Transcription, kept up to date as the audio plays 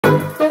The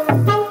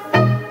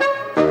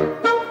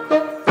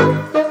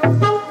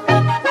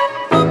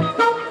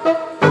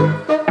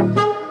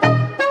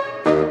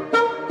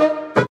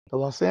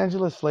Los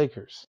Angeles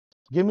Lakers.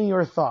 Give me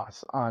your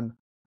thoughts on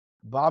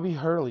Danny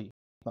Hurley,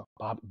 the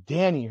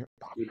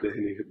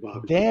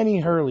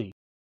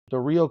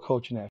real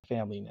coach in that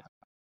family now.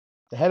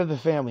 The head of the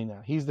family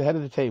now. He's the head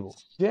of the table.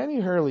 Danny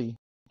Hurley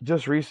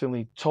just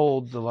recently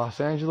told the Los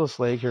Angeles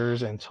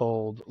Lakers and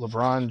told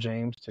LeBron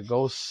James to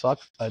go suck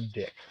a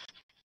dick.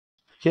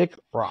 Kick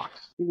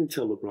rocks. He didn't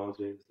tell LeBron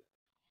James that.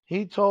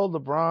 He told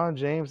LeBron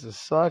James to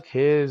suck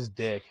his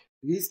dick.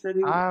 He said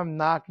I'm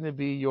not going to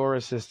be your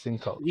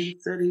assistant coach. He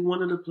said he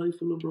wanted to play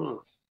for LeBron.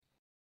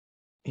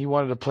 He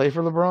wanted to play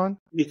for LeBron?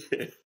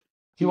 Yeah.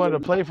 He wanted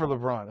to play for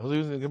LeBron.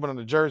 He's going to put on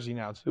the jersey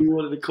now, too. He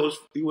wanted to coach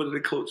with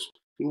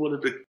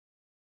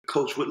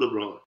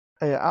LeBron.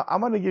 Hey, I'm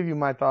going to give you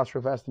my thoughts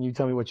real fast, and you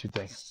tell me what you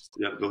think.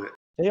 Yeah, go ahead.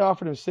 They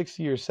offered him 6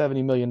 years,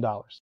 $70 million.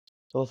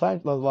 The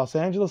Los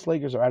Angeles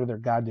Lakers are out of their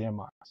goddamn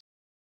minds.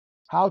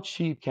 How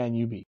cheap can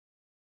you be?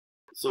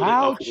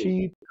 How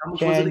cheap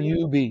can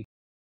you be?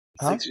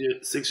 Huh?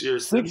 6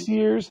 years. 6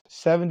 years,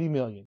 $70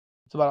 million.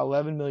 It's about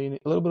 $11 million, a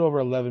little bit over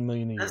 $11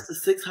 million a year. That's the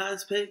sixth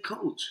highest paid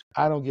coach.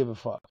 I don't give a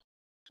fuck.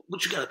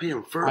 But you got to pay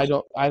him first.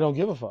 I don't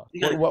give a fuck.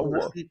 You got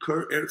to keep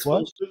Eric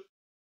Spoelstra.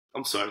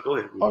 I'm sorry. Go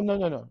ahead. Oh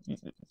no.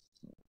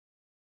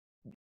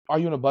 Are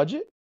you in a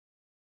budget?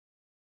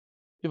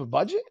 You have a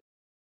budget?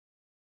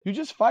 You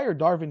just fired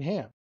Darvin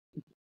Ham.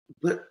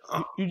 But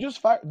you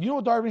just fired. You know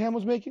what Darvin Ham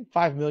was making?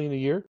 $5 million a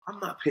year. I'm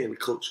not paying the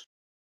coach.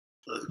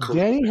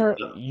 Danny Hurley,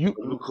 a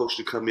new coach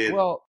to come in.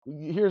 Well,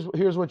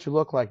 here's what you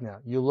look like now.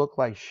 You look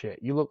like shit.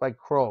 You look like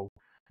crow.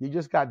 You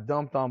just got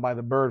dumped on by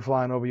the bird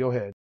flying over your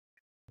head.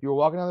 You were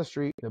walking down the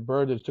street, the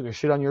bird just took a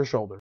shit on your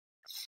shoulder.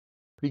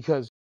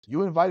 Because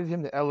you invited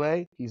him to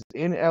L.A., he's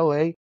in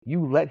L.A.,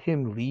 you let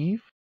him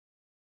leave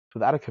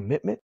without a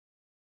commitment?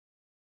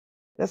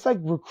 That's like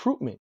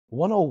recruitment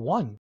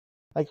 101.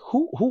 Like,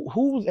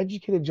 who's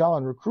educated y'all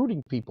on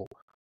recruiting people?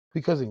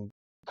 Because in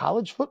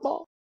college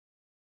football,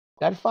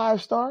 that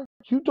 5-star,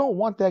 you don't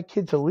want that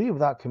kid to leave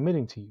without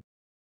committing to you.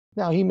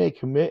 Now, he may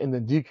commit and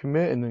then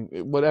decommit and then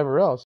whatever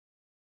else,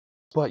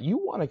 but you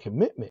want a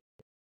commitment.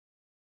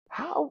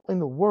 How in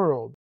the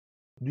world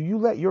do you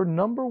let your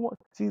number one...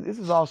 See, this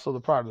is also the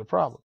part of the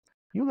problem.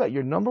 You let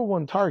your number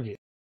one target,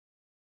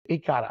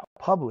 it got out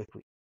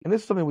publicly. And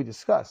this is something we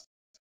discussed.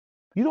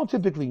 You don't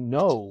typically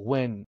know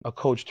when a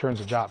coach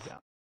turns a job down.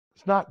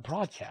 It's not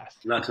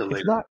broadcast. Not till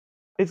later.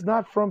 It's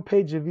not front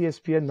page of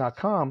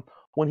ESPN.com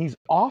when he's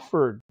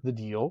offered the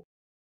deal,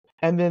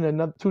 and then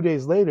another 2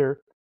 days later,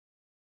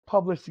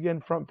 published again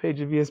front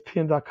page of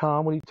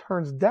ESPN.com when he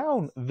turns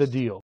down the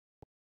deal.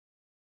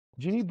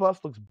 Jeannie Buss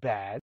looks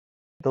bad.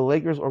 The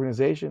Lakers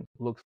organization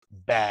looks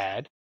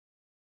bad,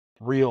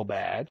 real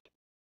bad.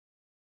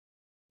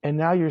 And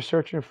now you're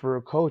searching for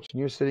a coach, and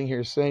you're sitting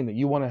here saying that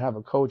you want to have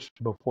a coach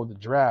before the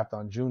draft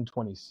on June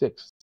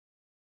 26th.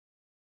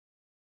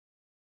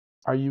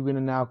 Are you going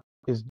to now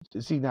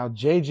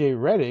JJ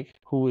Redick,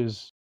 who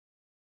is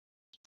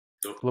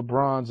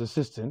LeBron's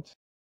assistant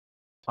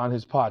on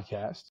his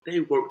podcast.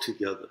 They work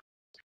together.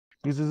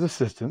 He's his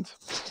assistant,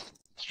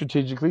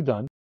 strategically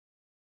done.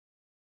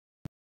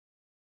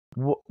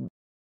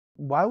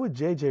 Why would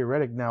JJ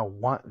Redick now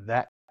want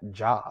that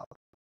job?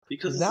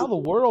 Because now the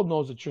world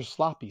knows that you're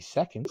sloppy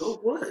seconds. So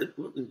what?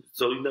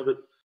 So you never.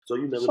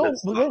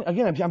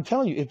 Again, I'm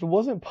telling you, if it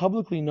wasn't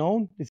publicly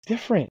known, it's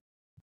different.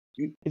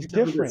 It's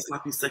different.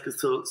 Sloppy seconds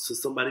to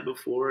somebody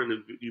before,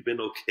 and you've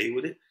been okay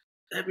with it.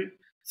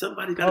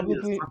 Somebody got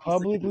to be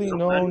publicly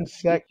known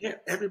sec. Yeah,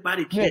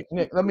 everybody can't.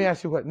 Nick, let me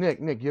ask you what. Nick,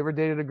 you ever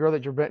dated a girl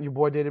that your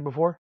boy dated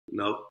before?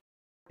 No.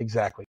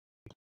 Exactly.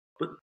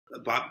 But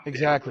Bob.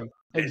 Exactly.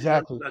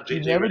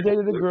 You never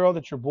dated a girl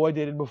that your boy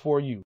dated before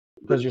you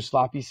because you're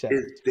sloppy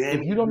second.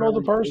 If you don't know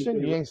the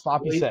person, you ain't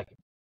sloppy second.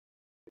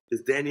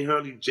 Is Danny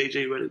Hurley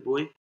JJ Redick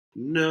boy?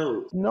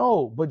 No.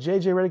 No, but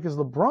JJ Redick is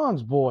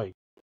LeBron's boy.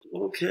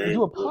 Okay. We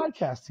do a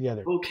podcast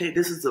together. Okay,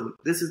 this is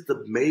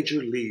the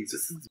major leagues.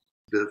 This is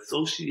the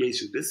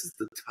association. This is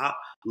the top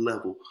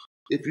level.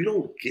 If you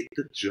don't get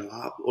the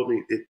job,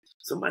 if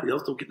somebody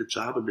else don't get the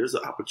job and there's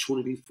an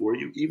opportunity for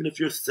you, even if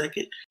you're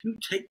second, you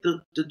take the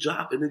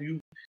job and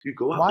then you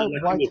go out there.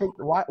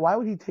 Why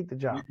would he take the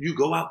job? You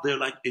go out there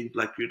like you're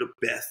the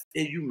best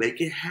and you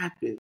make it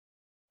happen.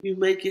 You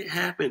make it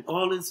happen.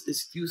 All this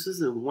excuses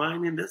and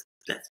whining, that's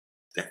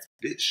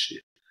bitch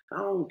shit. I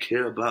don't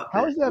care about that.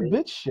 How is that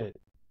bitch shit?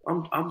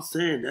 I'm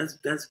saying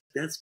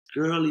that's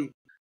girly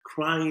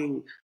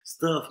crying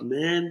stuff,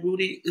 man.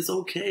 Rudy, it's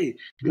okay.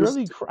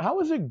 How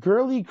is it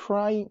girly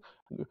crying?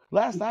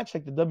 Last I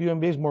checked, the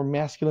WNBA is more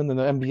masculine than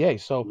the NBA.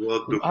 So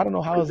I don't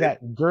know how is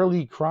that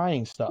girly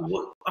crying stuff.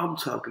 What I'm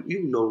talking,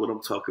 you know what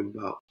I'm talking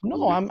about.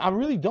 No, I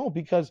really don't,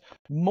 because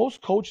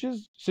most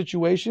coaches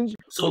situations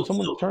when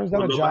someone turns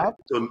down a job,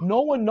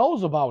 no one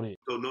knows about it.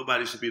 So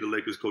nobody should be the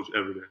Lakers coach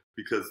ever then,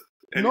 because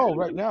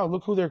right now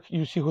look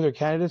you see who their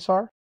candidates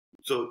are.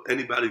 So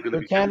anybody's going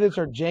to be... Their candidates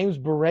are James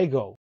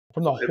Borrego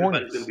from the Hornets.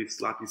 Everybody's going to be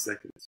sloppy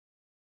seconds.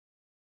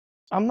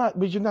 I'm not,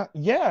 but you're not.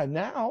 Yeah,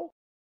 now.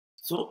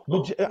 So,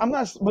 But I'm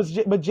not. But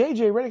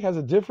JJ Redick has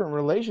a different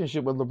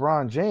relationship with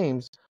LeBron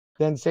James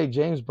than say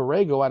James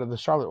Borrego out of the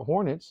Charlotte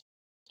Hornets.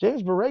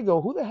 James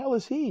Borrego, who the hell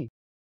is he?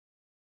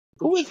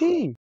 Who is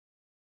he?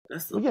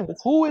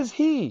 Who is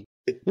he?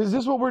 Is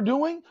this what we're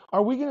doing?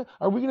 Are we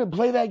gonna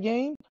play that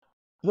game?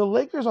 The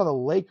Lakers are the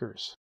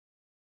Lakers.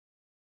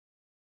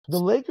 The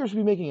Lakers should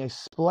be making a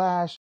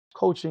splash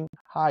coaching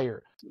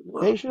hire.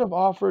 They should have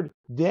offered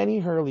Danny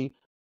Hurley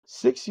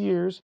 6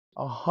 years,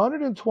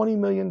 $120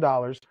 million,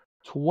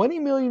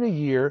 $20 million a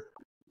year.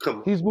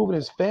 He's moving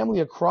his family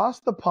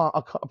across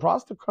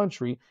the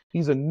country.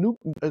 He's a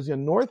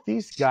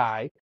Northeast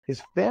guy.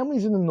 His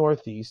family's in the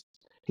Northeast.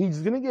 He's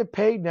gonna get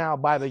paid now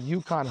by the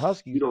UConn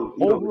Huskies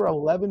over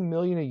 $11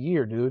 million a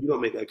year, dude. You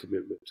don't make that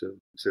commitment to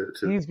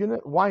He's gonna.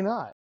 Why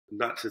not?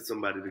 Not to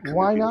somebody to.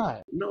 Why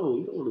not? No,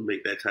 you don't want to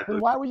make that type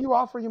of. Why were you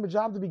offering him a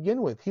job to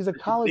begin with? He's a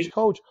college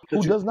coach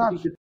who does not.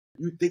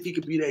 You think he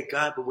could be that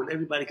guy, but when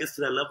everybody gets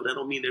to that level, that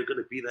don't mean they're going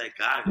to be that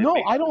guy. No,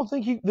 I don't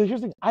think he. Here's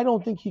the thing. I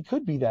don't think he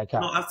could be that guy.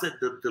 No, I said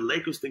the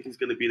Lakers think he's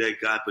going to be that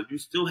guy, but you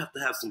still have to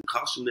have some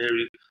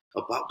cautionary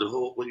about the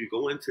whole when you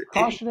go into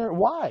cautionary.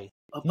 Why?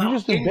 You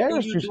just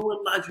embarrassed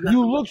yourself.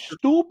 You look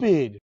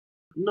stupid.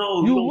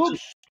 No,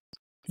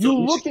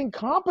 you look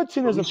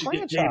incompetent as a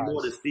franchise. Get paid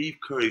more than Steve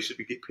Curry. Should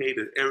be get paid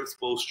as Eric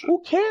Spoelstra.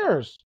 Who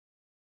cares?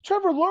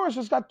 Trevor Lawrence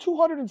has got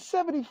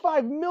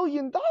 $275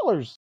 million.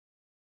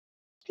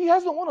 He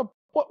hasn't won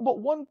but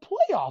one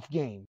playoff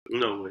game.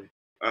 No way.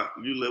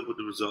 You live with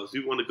the results.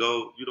 You want to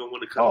go. You don't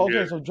want to come here.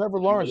 here. Okay, so Trevor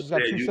Lawrence has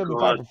got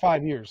 $275 for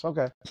 5 years.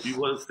 Okay. You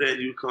want to stay at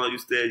UConn, you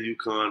stay at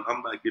UConn.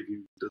 I'm not giving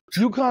you the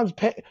UConn's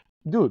pay.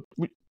 Dude,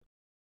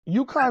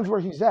 UConn's where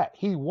he's at.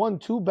 He won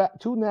two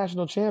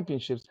national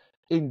championships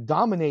in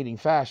dominating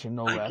fashion,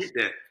 no less. I get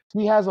that.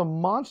 He has a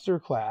monster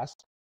class.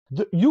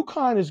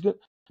 UConn's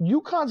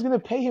going to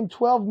pay him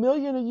 $12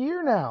 million a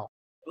year now.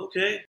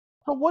 Okay.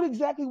 So what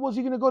exactly was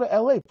he going to go to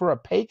LA for, a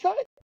pay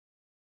cut?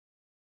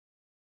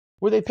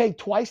 Where they pay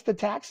twice the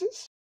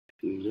taxes?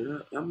 Yeah,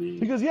 I mean,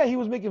 because he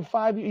was making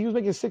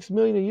 $6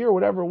 million a year, or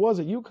whatever it was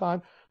at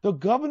UConn. The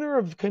governor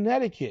of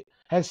Connecticut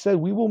has said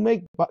we will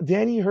make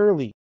Danny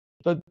Hurley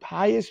the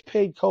highest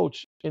paid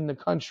coach in the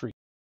country.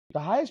 The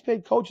highest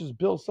paid coach is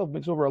Bill Self,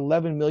 makes over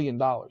 $11 million.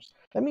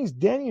 That means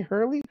Danny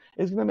Hurley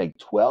is going to make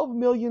 $12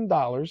 million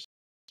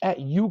at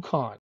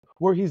UConn,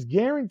 where he's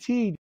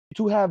guaranteed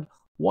to have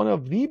one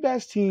of the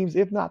best teams,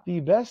 if not the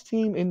best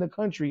team in the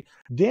country,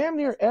 damn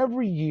near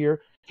every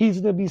year. He's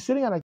going to be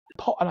sitting on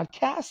a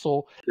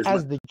castle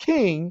as the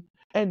king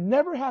and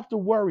never have to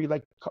worry.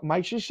 Like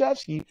Mike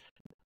Krzyzewski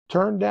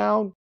turned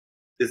down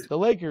the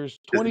Lakers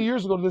 20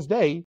 years ago to this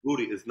day.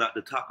 Rudy, it's not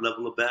the top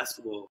level of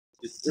basketball.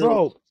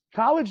 Bro,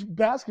 college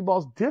basketball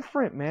is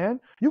different, man.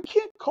 You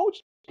can't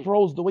coach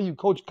pros the way you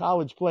coach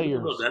college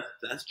players. No,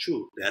 that's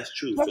true. That's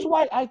true. That's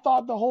why I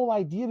thought the whole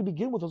idea to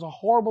begin with was a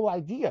horrible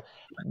idea.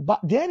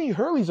 But Danny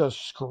Hurley's a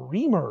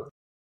screamer.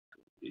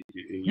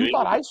 You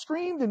thought I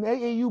screamed in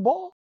AAU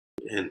ball?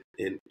 And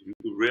you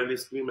rarely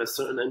scream at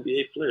certain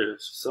NBA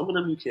players. Some of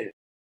them you can't.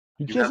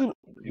 You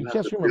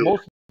can't scream at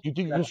most. You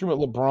think you can scream at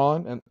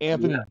LeBron and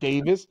Anthony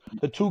Davis,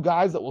 the two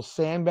guys that will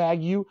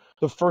sandbag you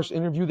the first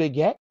interview they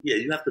get? Yeah,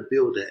 you have to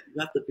build that.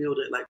 You have to build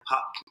it like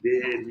Pop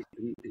did.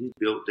 He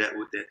built that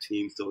with that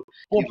team. So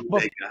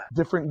that guy.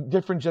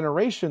 Different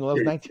generation. That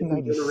was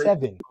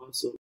 1997.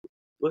 Also.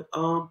 But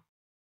Tom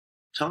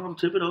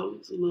Thibodeau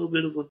is a little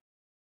bit of a.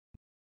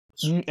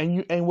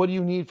 And what do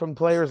you need from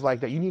players like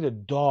that? You need a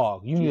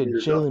dog. You need a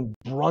Jalen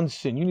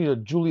Brunson. You need a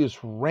Julius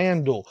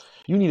Randle.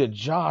 You need a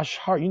Josh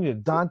Hart. You need a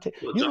Dante.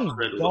 You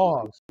need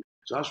dogs.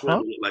 Josh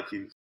Randle look like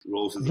he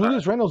rolls his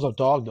Julius Randle's a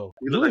dog, though.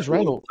 Julius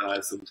Randle.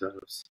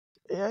 Sometimes.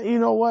 Yeah, you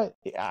know what?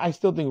 I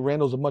still think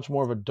Randle's much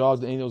more of a dog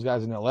than any of those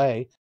guys in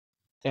L.A.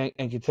 and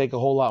can take a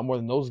whole lot more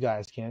than those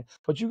guys can.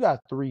 But you got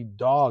three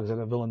dogs at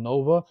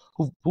Villanova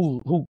who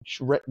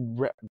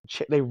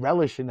they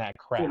relish in that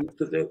crap.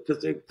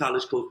 Because their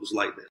college coach was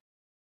like that.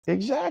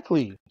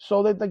 Exactly.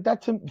 So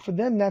for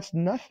them, that's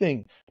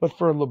nothing. But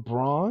for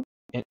LeBron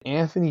and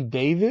Anthony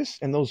Davis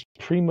and those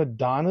prima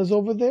donnas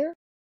over there,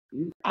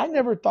 I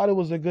never thought it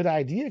was a good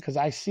idea because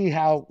I see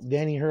how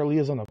Danny Hurley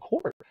is on the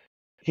court.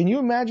 Can you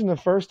imagine the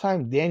first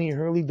time Danny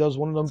Hurley does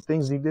one of them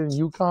things he did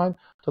in UConn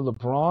to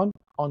LeBron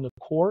on the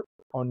court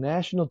on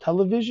national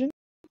television?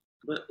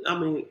 But I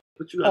mean,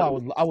 I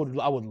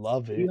would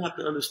love it. You have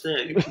to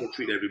understand, you can't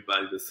treat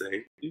everybody the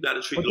same. You got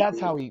to treat. But that's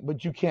how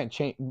But you can't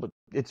change. But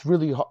it's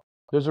really hard.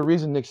 There's a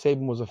reason Nick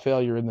Saban was a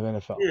failure in the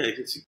NFL. Yeah,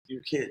 because you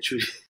can't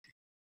treat.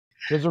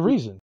 There's a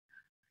reason.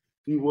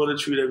 You want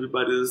to treat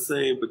everybody the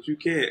same, but you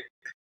can't.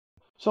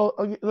 So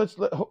let's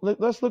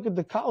look at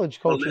the college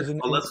coaches.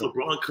 Unless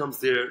LeBron comes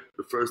there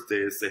the first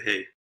day and say,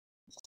 "Hey,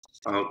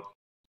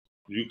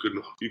 you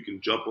can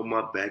jump on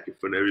my back in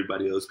front of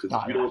everybody else because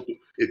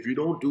if you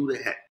don't do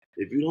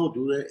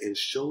that and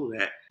show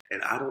that,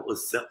 and I don't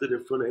accept it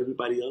in front of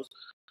everybody else,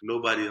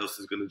 nobody else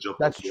is going to jump.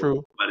 That's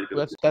true.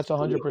 That's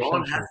 100%.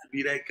 LeBron has to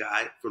be that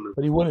guy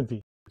but he wouldn't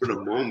be for the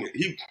moment.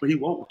 He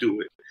won't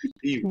do it.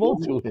 He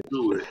won't do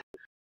it.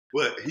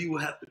 But he will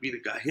have to be the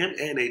guy. Him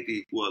and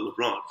AD. Well,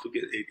 LeBron.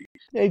 Forget AD.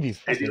 AD,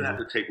 AD will have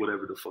to take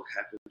whatever the fuck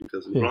happens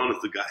because LeBron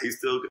is the guy. He's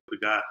still the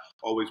guy.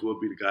 Always will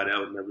be the guy that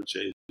will never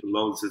change. As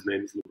long as his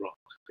name is LeBron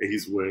and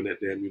he's wearing that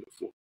damn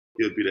uniform,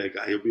 he'll be that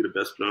guy. He'll be the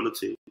best player on the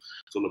team.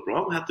 So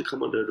LeBron will have to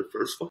come under the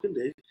first fucking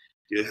day.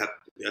 He'll have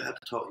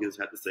to talk. He'll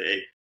have to say,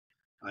 "Hey,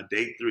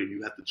 day 3,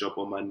 you have to jump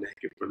on my neck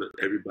in front of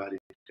everybody,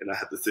 and I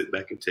have to sit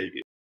back and take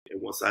it.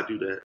 And once I do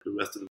that, the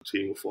rest of the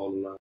team will fall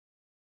in line,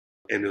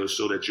 and it'll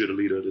show that you're the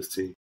leader of this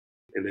team,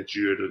 and that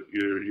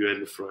you're in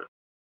the front."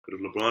 But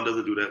if LeBron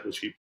doesn't do that, which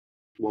he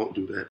won't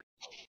do that,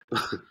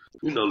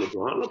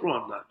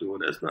 LeBron's not doing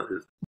that. That's not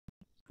his.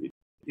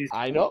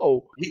 I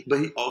know. But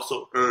he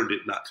also earned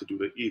it not to do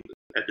that either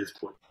at this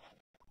point.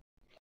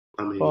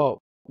 I mean,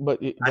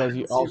 has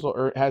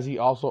he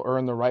also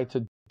earned the right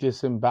to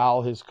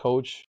disembowel his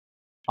coach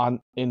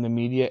in the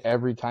media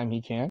every time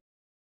he can?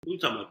 What are you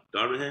talking about,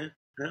 Darvin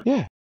Ham?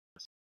 Yeah.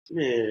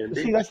 Man,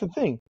 see, that's the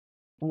thing.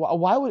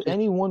 Why would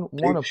anyone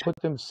want to put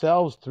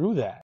themselves through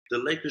that? The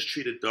Lakers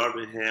treated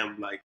Darvin Ham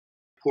like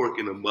pork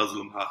in a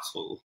Muslim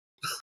household.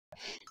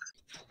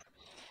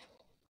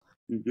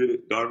 You get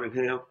it, Darvin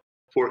Ham,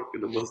 pork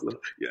in a Muslim.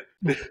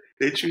 Yeah,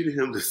 they treated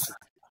him the same.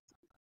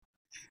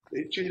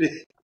 They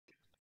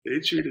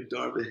treated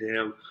Darvin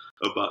Ham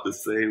about the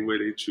same way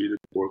they treated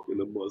pork in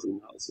a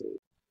Muslim household.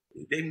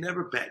 They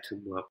never backed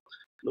him up.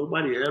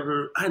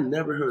 I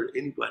never heard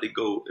anybody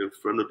go in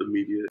front of the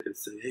media and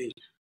say, "Hey,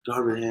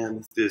 Darvin Ham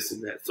is this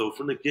and that." So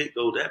from the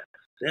get-go,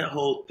 that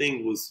whole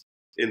thing was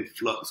in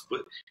flux.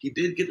 But he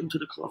did get them to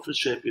the conference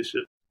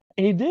championship.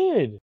 He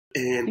did.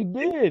 And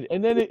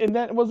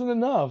that wasn't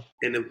enough.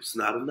 And it was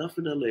not enough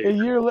in LA. A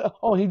year later,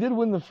 he did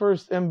win the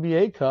first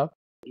NBA Cup.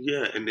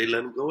 Yeah, and they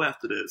let him go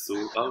after that. So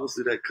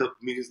obviously that cup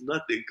means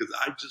nothing because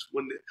I just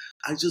won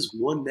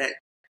that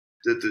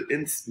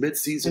the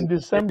mid-season in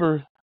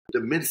December. The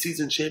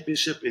mid-season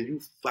championship, and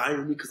you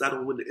fired me because I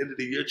don't win the end of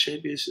the year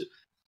championship.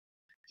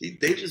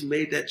 They just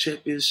made that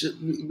championship.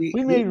 We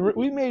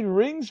made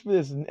rings for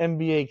this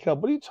NBA Cup.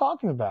 What are you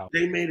talking about?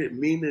 They made it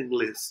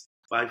meaningless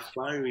by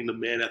firing the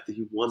man after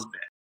he won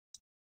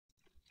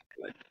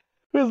that.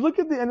 Because look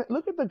at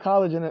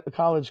the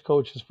college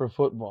coaches for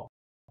football.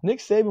 Nick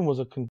Saban was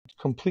a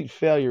complete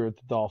failure at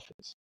the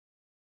Dolphins.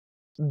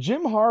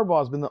 Jim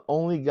Harbaugh's been the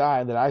only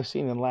guy that I've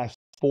seen in the last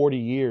 40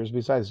 years,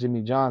 besides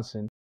Jimmy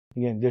Johnson.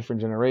 Again,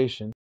 different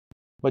generation.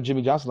 But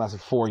Jimmy Johnson lasted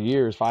 5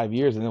 years,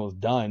 and then was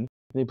done.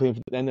 And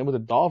then with the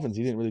Dolphins,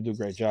 he didn't really do a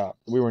great job.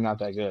 We were not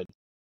that good.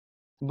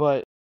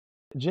 But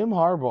Jim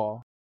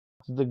Harbaugh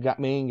is the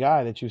main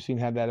guy that you've seen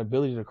have that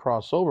ability to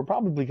cross over,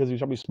 probably because he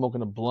was probably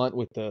smoking a blunt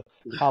with the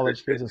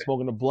college kids and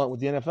smoking a blunt with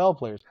the NFL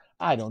players.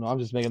 I don't know. I'm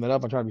just making that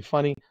up. I'm trying to be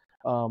funny.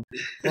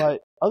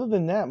 But other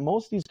than that,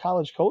 most of these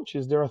college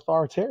coaches, they're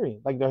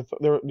authoritarian. Like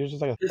they're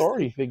just like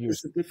authority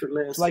figures. It's a different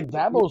landscape. Like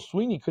Dabo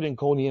Swinney couldn't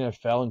go in the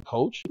NFL and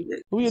coach.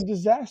 It would be a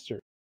disaster.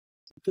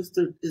 Because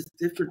it's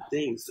different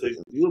things. So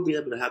you'll be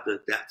able to have to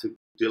adapt to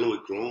dealing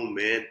with grown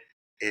men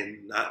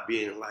and not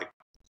being like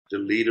the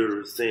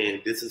leader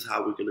saying this is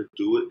how we're going to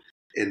do it,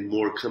 and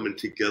more coming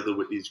together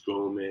with these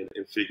grown men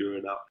and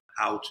figuring out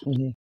how to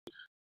do it.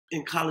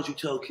 In college, you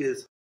tell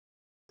kids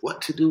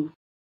what to do.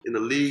 In the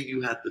league,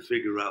 you have to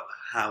figure out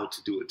how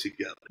to do it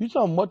together. You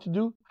tell them what to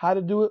do, how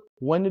to do it,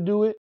 when to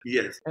do it.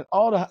 Yes. And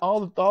all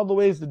the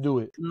ways to do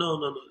it. No.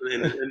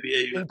 In the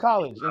NBA, in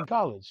college.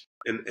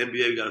 In the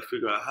NBA, you got to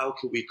figure out how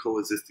can we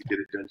coexist to get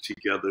it done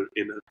together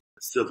in a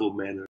civil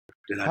manner.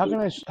 How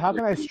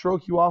can I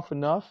stroke you off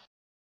enough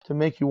to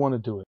make you want to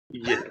do it?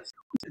 Yes.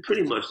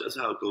 Pretty much that's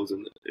how it goes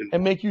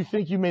and make you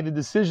think you made a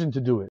decision to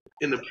do it.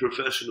 In the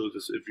professional,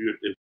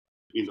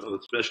 if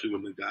especially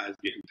when the guy's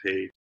getting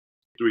paid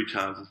 3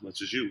 times as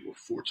much as you or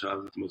 4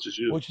 times as much as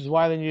you. Which is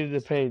why they needed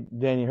to pay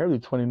Danny Hurley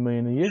 $20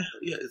 million a year.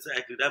 Yeah,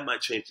 exactly. That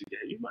might change the game.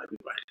 You might be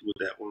right with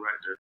that one right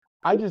there.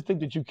 I just think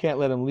that you can't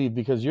let him leave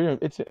because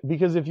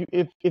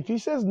if he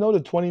says no to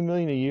 $20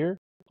 million a year,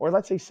 or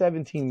let's say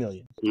 $17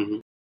 million,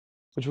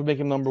 which would make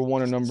him number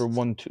 1 or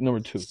number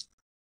 2.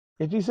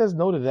 If he says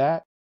no to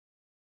that,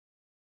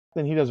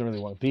 then he doesn't really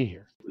want to be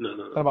here.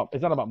 No.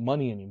 It's not about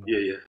money anymore.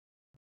 Yeah.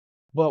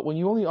 But when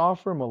you only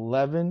offer him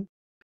 11.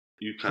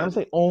 I don't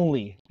say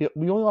only.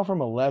 We only offer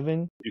him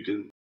 11.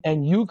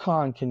 And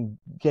UConn can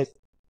get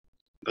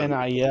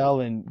NIL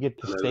and get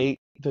the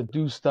state to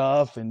do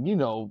stuff and,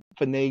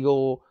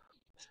 finagle,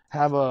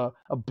 have a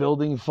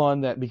building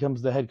fund that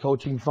becomes the head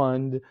coaching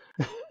fund.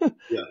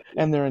 Yeah.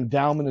 And their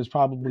endowment is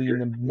probably in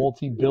the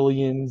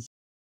multi-billions.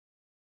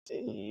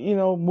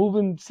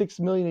 Moving $6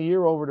 million a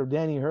year over to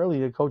Danny Hurley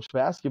to coach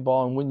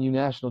basketball and win you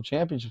national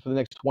championships for the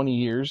next 20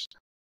 years.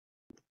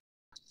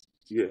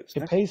 Yes.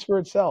 It pays for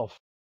itself.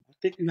 I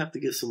think you have to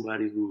get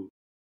somebody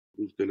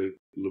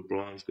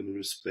LeBron's gonna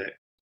respect,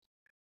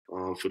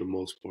 for the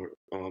most part.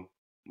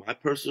 My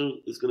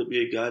person is gonna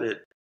be a guy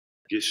that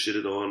gets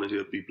shitted on and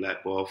he'll be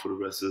blackballed for the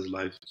rest of his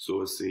life,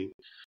 so it seems.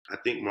 I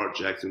think Mark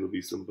Jackson will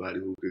be somebody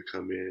who could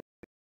come in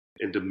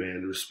and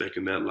demand respect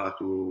in that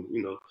locker room,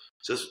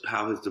 just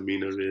how his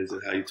demeanor is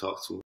and how he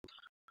talks to him.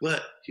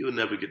 But he will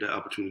never get that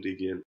opportunity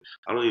again.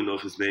 I don't even know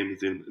if his name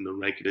is in the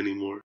ranking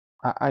anymore.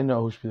 I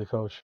know who should be the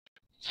coach.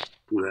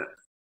 Who that?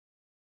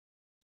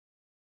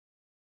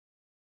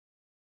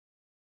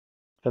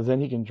 Because then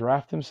he can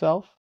draft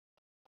himself.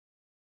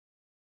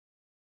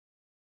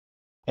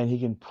 And he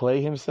can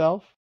play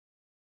himself.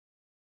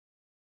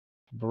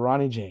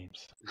 Bronny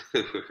James.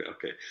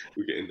 Okay,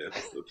 we're getting that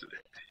episode today.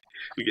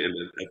 We're getting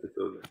that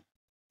episode.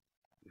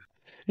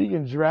 He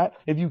can draft.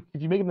 If you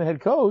make him the head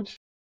coach,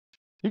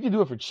 you can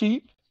do it for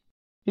cheap.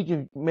 He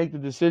can make the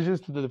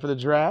decisions for the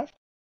draft.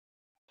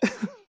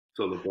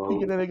 So LeBron. He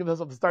can then make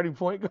himself the starting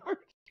point guard.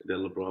 Then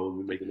LeBron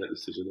will be making that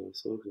decision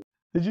also. Okay.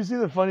 Did you see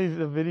the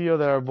video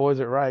that our boys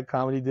at Riot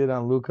Comedy did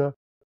on Luka?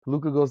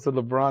 Luka goes to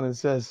LeBron and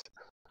says,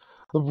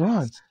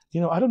 "LeBron,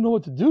 I don't know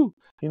what to do.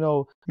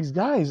 These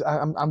guys,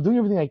 I'm doing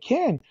everything I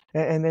can,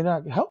 and they're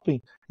not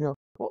helping.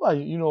 Well,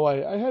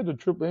 I had the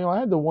triple. I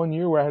had the 1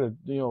 year where I had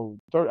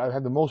I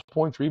had the most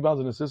points, rebounds,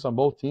 and assists on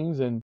both teams.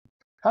 And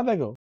how'd that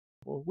go?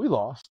 Well, we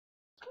lost.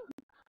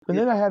 And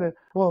then I had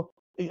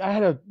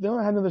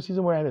another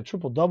season where I had a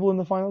triple double in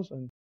the finals.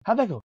 And how'd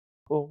that go?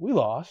 Well, we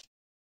lost.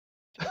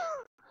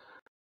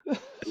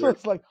 So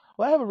it's like,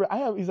 well, I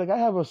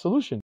have a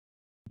solution.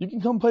 You can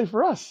come play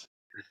for us."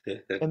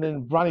 And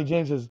then Bronny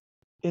James says,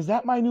 "Is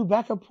that my new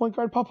backup point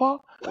guard, Papa?"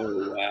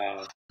 Oh,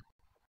 wow.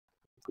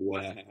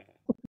 Wow.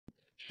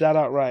 Shout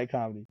out Riot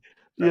Comedy.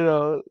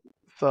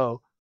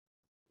 So,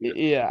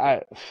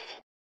 yeah.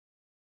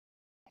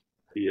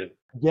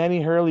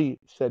 Danny Hurley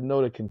said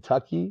no to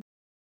Kentucky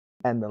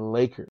and the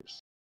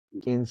Lakers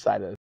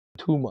inside of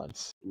 2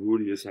 months.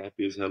 Rudy is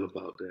happy as hell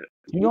about that.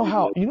 Do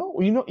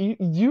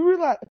you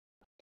realize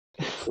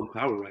some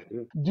power right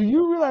now? Do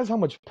you realize how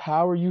much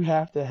power you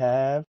have to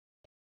have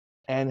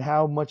and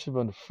how much of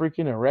a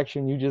freaking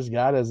erection you just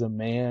got as a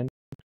man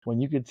when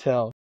you could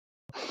tell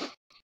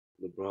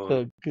LeBron,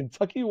 the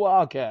Kentucky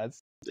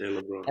Wildcats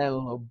and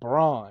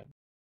LeBron,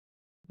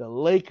 the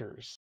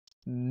Lakers,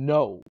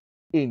 no,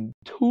 in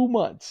 2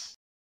 months?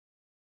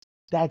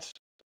 That's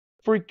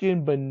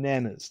freaking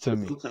bananas to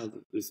me. Sometimes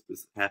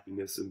it's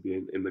happiness in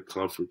being in the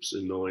conference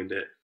and knowing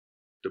that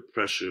the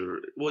pressure.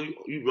 Well,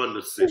 you run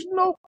the city.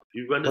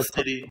 You run the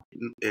city,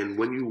 and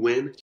when you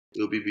win,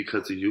 it'll be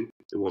because of you.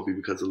 It won't be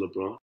because of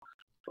LeBron.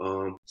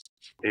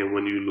 And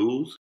when you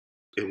lose,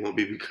 it won't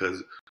be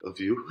because of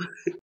you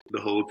the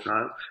whole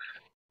time.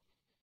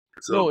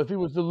 So, no, if he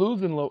was to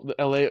lose in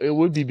LA, it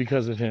would be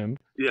because of him,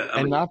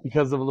 not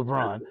because of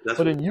LeBron.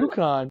 But in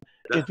UConn,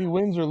 if he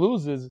wins or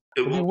loses,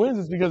 if he wins,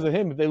 it's because of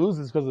him. If they lose,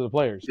 it's because of the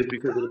players. It's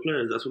because of the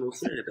players. That's what I'm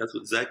saying. That's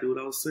exactly what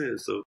I was saying.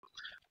 So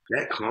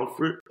that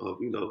comfort of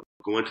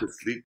going to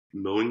sleep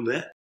knowing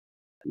that,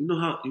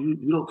 how you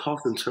don't toss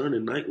and turn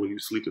at night when you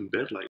sleep in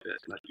bed like that.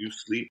 Like you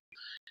sleep,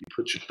 you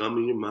put your thumb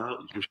in your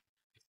mouth, and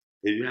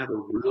you have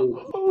a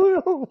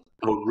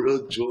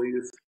real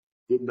joyous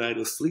good night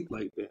of sleep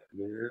like that,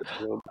 man.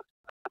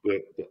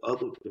 But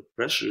the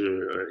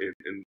pressure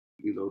and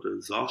the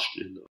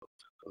exhaustion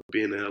of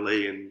being in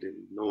LA and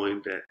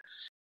knowing that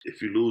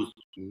if you lose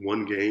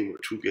 1 game or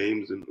 2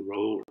 games in a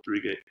row or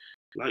 3 games,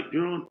 like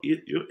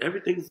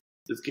everything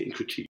is getting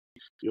critiqued.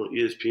 You're on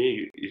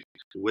ESPN,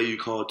 the way you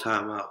call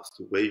timeouts,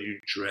 the way you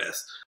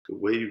dress, the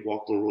way you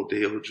walk on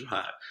Rodeo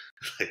Drive,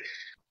 like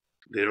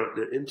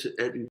they're into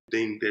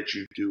everything that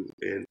you do,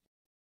 and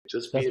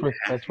just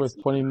that's worth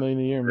 $20 million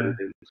a year, man.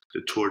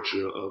 The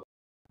torture of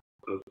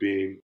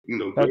being,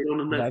 great on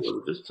the next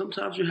level. Just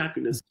sometimes your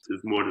happiness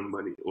is more than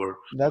money, or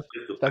that's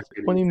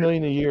 $20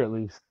 million a year at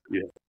least.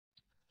 Yeah.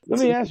 Let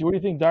me ask you, where do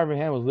you think Darvin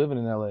Ham was living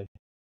in LA?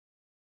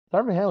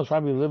 Darvin Ham was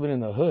probably living in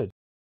the hood.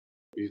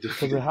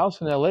 Because the house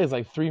in LA is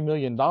like $3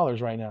 million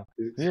right now.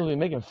 He's only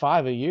making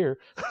 $5 a year,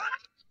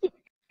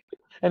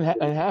 and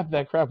half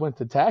that crap went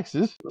to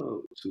taxes.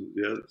 Oh,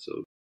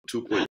 so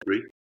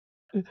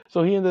 2.3.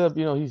 So he ended up,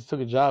 he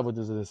took a job with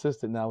as an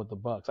assistant now with the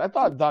Bucks. I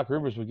thought Doc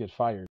Rivers would get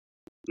fired.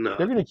 No,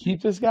 they're gonna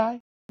keep this guy.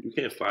 You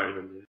can't fire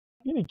him, man.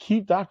 You're gonna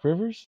keep Doc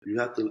Rivers. He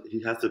has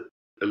to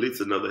at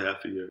least another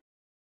half a year.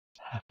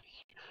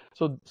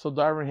 So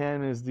Darvin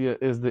Ham is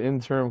the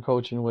interim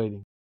coach in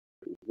waiting.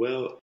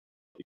 Well,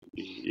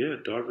 yeah,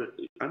 Darvin.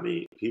 I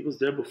mean, he was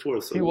there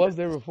before. So he was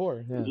there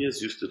before. Yeah. He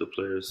is used to the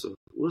players, so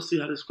we'll see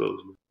how this goes,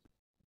 man.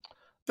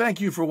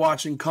 Thank you for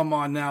watching Come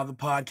On Now, the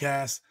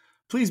podcast.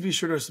 Please be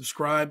sure to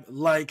subscribe,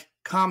 like,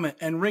 comment,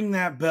 and ring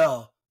that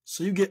bell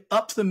so you get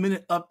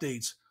up-to-the-minute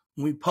updates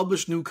when we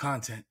publish new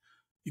content.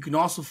 You can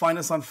also find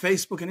us on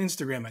Facebook and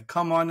Instagram at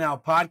Come On Now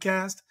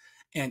Podcast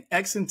and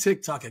X and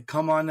TikTok at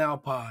Come On Now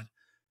Pod.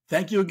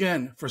 Thank you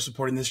again for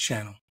supporting this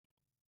channel.